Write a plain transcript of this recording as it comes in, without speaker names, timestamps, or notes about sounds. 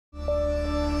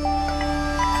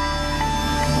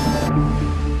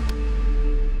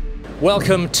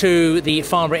Welcome to the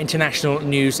Farnborough International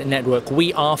News Network.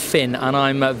 We are Finn, and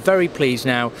I'm very pleased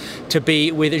now to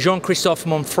be with Jean-Christophe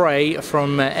Monfray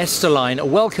from Esterline.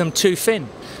 Welcome to Finn.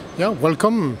 Yeah,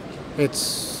 welcome.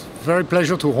 It's a very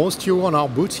pleasure to host you on our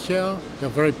booth here. We're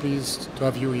very pleased to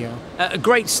have you here. A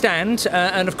great stand,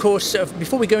 and of course,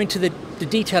 before we go into the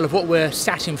detail of what we're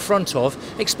sat in front of,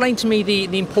 explain to me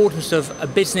the importance of a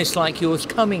business like yours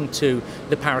coming to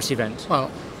the Paris event. Well,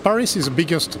 Paris is the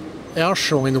biggest air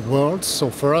show in the world, so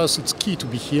for us it's key to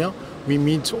be here. We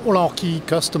meet all our key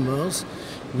customers,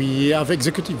 we have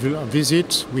executive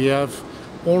visits, we have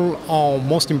all our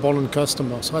most important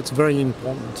customers, so that's very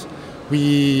important.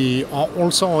 We are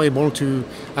also able to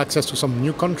access to some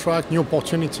new contracts, new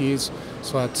opportunities,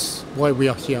 so that's why we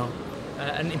are here.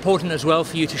 And important as well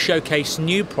for you to showcase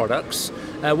new products.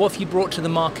 What have you brought to the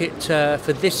market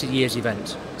for this year's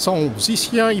event? So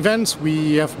this year's event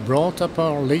we have brought up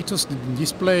our latest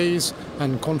displays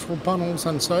and control panels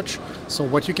and such. So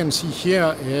what you can see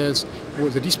here is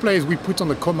the displays we put on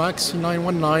the COMAC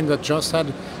C919 that just had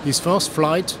his first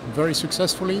flight very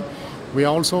successfully. We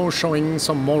are also showing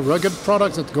some more rugged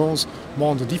products that goes more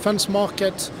on the defense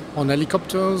market, on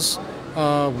helicopters.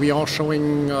 We are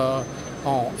showing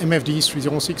our MFD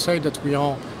 3068 that we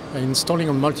are installing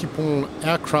on multiple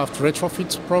aircraft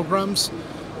retrofit programs.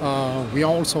 We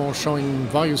are also showing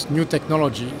various new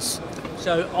technologies.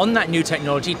 So on that new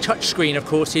technology, touchscreen of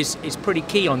course is pretty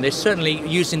key on this, certainly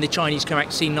using the Chinese COMAC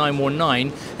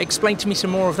C919. Explain to me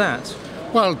some more of that.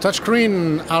 Well,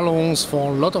 touchscreen allows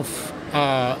for a lot of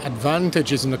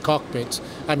advantages in the cockpit.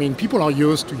 I mean, people are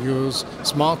used to use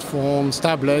smartphones,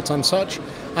 tablets and such,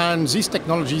 and this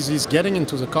technology is getting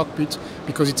into the cockpit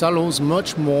because it allows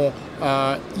much more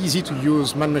easy to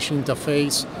use man-machine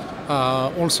interface.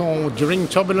 Also during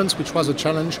turbulence, which was a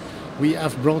challenge, we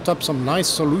have brought up some nice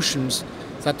solutions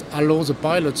that allow the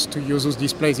pilots to use those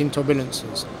displays in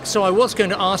turbulences. So I was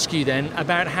going to ask you then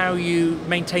about how you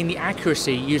maintain the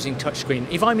accuracy using touchscreen.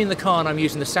 If I'm in the car and I'm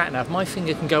using the sat-nav, my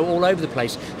finger can go all over the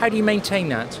place. How do you maintain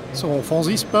that? So for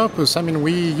this purpose, I mean,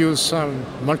 we use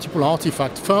multiple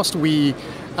artifacts. First, we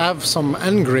have some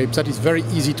hand grip that is very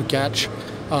easy to catch,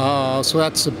 so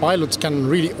that the pilot can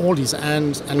really hold his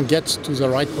hand and get to the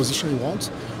right position he wants.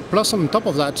 Plus, on top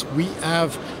of that, we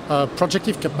have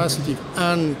projective capacity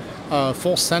and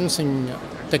force sensing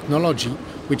technology,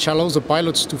 which allows the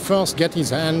pilots to first get his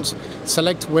hand,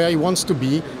 select where he wants to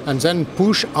be, and then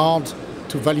push hard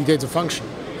to validate the function.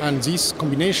 And this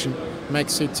combination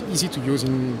makes it easy to use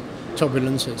in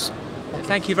turbulences.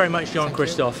 Thank you very much,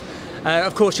 Jean-Christophe.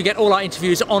 Of course, you get all our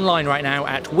interviews online right now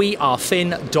at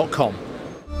wearefin.com.